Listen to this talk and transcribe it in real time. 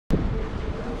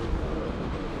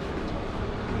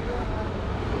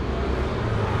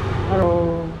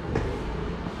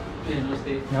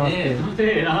Namaste.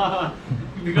 Namaste.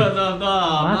 Because of the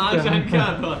mask and kya.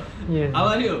 Yes. How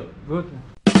are you? Good.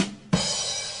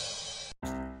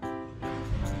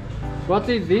 What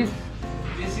is this?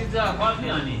 This is the coffee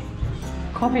honey.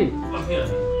 Coffee. Coffee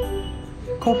honey.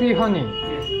 Coffee honey.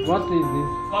 Yes. What is this?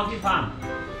 Coffee farm.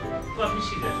 Coffee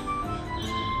sugar.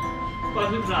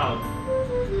 Coffee flour.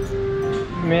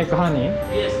 Make honey.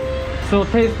 Yes. So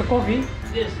taste coffee?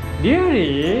 Yes.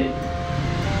 Really?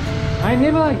 I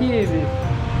never hear this.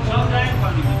 Sometime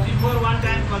coming. Before one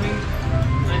time coming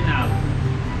right now.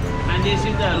 And this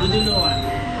is the Rudilo one.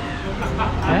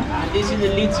 And this is the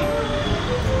lychee.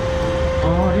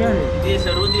 Oh, really? This is a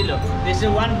Rudilo. This is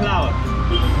one flower.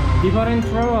 Different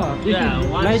flower. This Yeah, is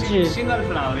one lychee. single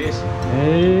flower, yes.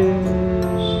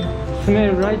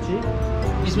 Smell lychee?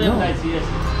 It smells No. lychee, yes.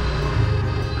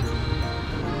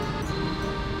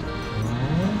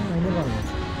 I never know.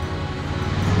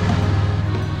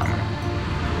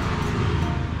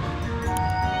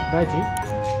 Lychee?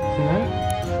 Smell?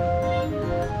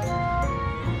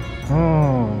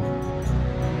 Oh,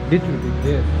 little bit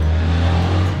there.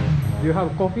 Do you have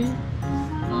coffee?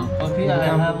 Coffee, I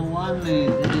have one a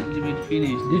little bit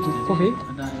finished. This is coffee?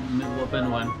 And I will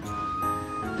open one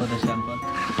for the sample.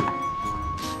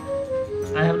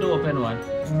 I have to open one.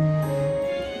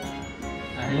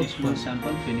 I have small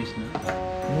sample finished now.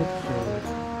 Not sure.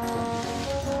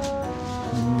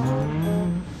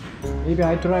 Maybe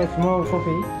I try small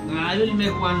coffee. I will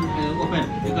make one open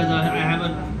because I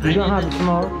haven't. You don't have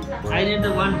small? I need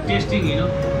the one tasting, you know.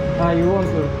 You want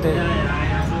to taste? Yeah, I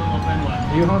have to open one.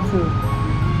 You have to.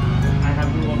 I have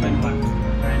to open one,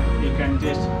 and you can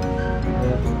taste.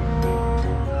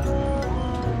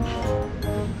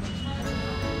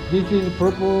 This is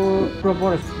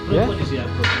propolis. Yes? Propolis, yeah,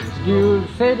 propolis. Do you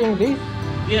selling this?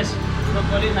 Yes,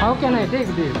 propolis. How can I take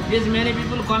this? There's many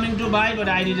people coming to buy, but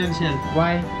I didn't sell.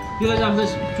 Why? Because of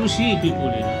this to see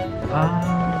people, you know.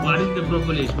 Ah. What is the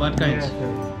propolis? What kinds? Yes,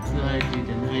 yes. So I didn't.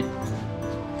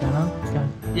 Can.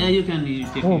 Yeah, you can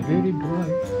take Oh, it. very dry.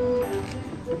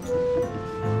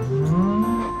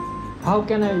 How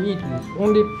can I eat this?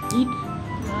 Only eat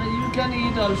You can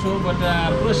eat also, but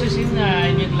processing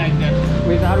I make like that.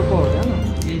 with alcohol. Yeah?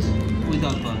 Yes, with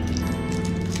alcohol.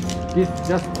 This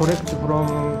just collect from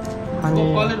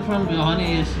honey Call it from the honey,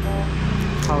 yes.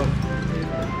 house.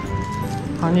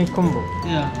 Honey combo.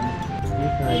 Yeah.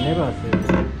 This I never see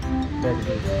like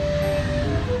this.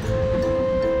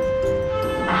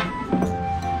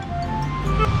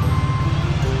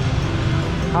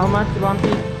 How much one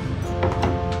piece?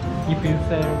 If you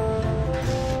sell?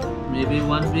 Maybe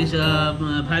one piece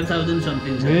 5,000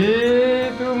 something. Sir.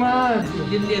 Way too much.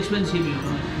 Little expensive, you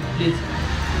know. Please.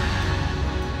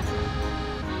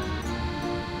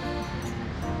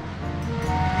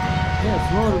 Yeah,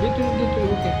 small, little,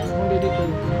 okay. Only little.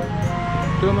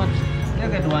 Too much. You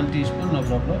get 1 teaspoon, no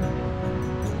problem.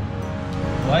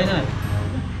 Why not?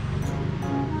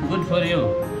 Good for you.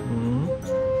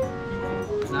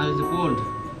 Now it's cold.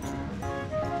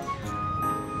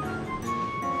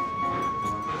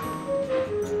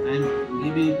 I'm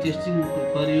giving tasting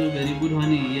for you very good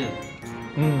honey here.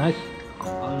 Nice.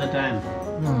 All the time.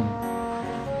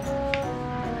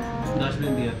 Just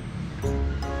been there.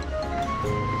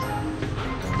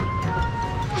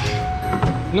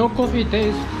 No coffee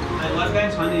taste. What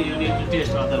kinds honey you need to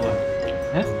taste other one?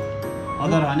 Eh?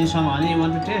 Other honey, some honey you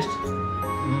want to taste?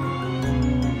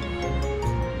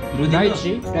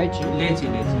 Lychee. Lychee.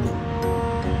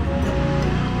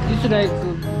 It's like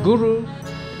guru.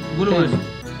 Guru honey.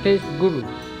 Taste guru.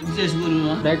 It tastes guru,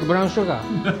 huh? Like brown sugar.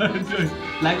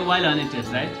 Like a wild honey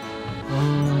taste, right?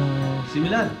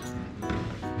 Similar?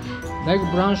 Like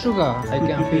brown sugar. I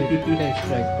can feel taste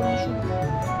like brown sugar.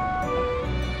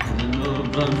 No,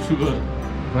 brown sugar.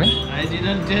 Right? I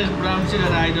didn't taste brown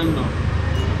sugar, I don't know.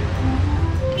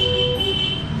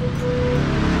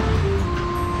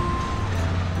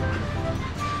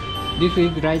 This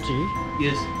is lychee.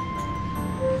 Yes.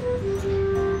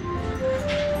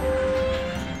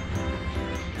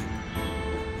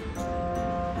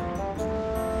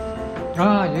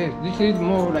 Ah, yes. This is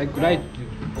more like light.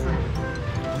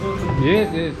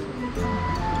 Yes.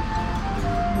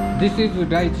 This is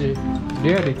lychee.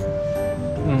 Really.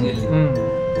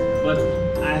 But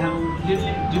I have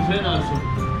little different also.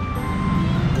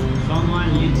 Someone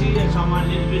lychee and someone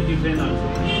little bit different also.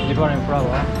 Different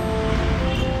flower.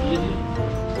 Little.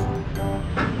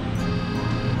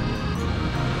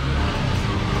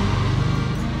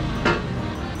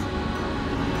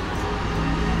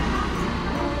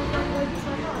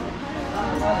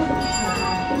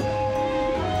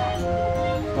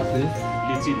 What's this?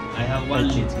 Lychee. I have one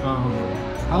lychee.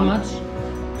 How much?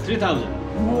 3,000.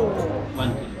 1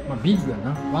 kilo. まあビッグや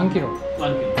な。1 kilo。 1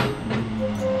 kilo.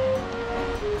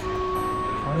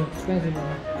 あれ、expensive だな。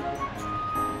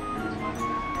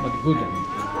But good やね。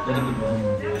Very good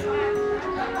one.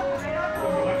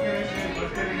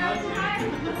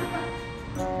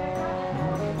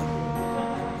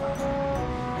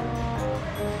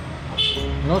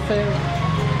 No sale.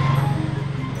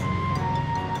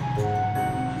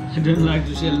 I don't like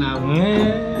to sell now.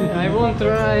 I won't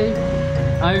try.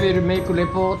 I will make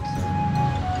report.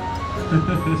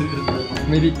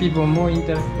 Maybe people more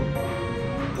interested.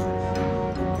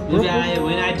 Maybe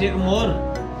when I take more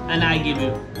and I give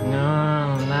you.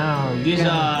 No, no. You This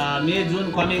can May,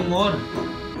 June coming more.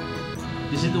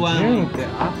 This is the one. drink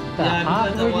after Yeah,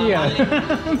 half because a the year.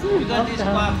 only, because this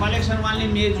collection only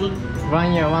May, June.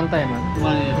 1 year, 1 time. Huh?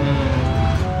 1 year.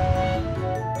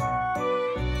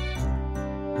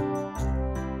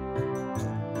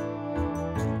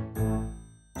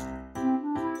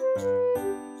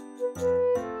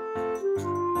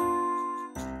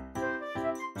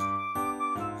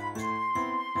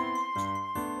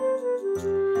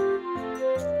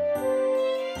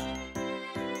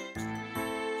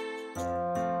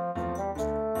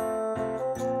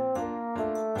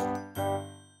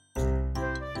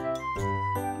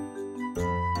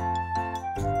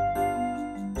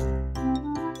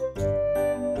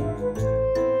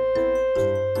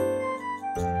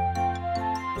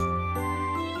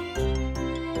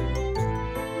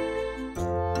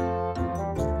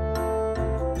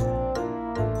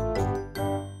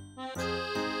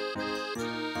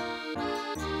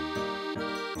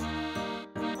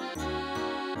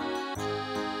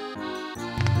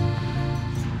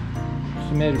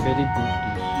 Smell very good.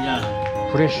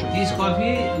 Yeah. Fresh. This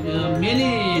coffee,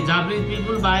 many Japanese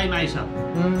people buy my shop.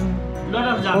 Lot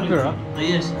of Japanese. Popular?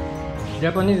 Yes.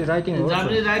 Japanese writing also.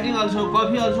 Japanese writing also,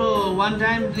 coffee also. One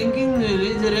time drinking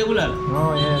is regular.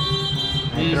 Oh yes.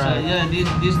 I This, try. yeah,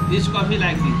 this coffee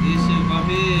like this. This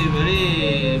coffee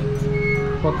very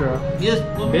Popular. yes,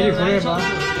 Very nice flavor.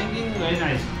 also. Drinking very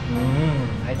nice.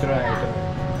 I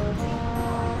try.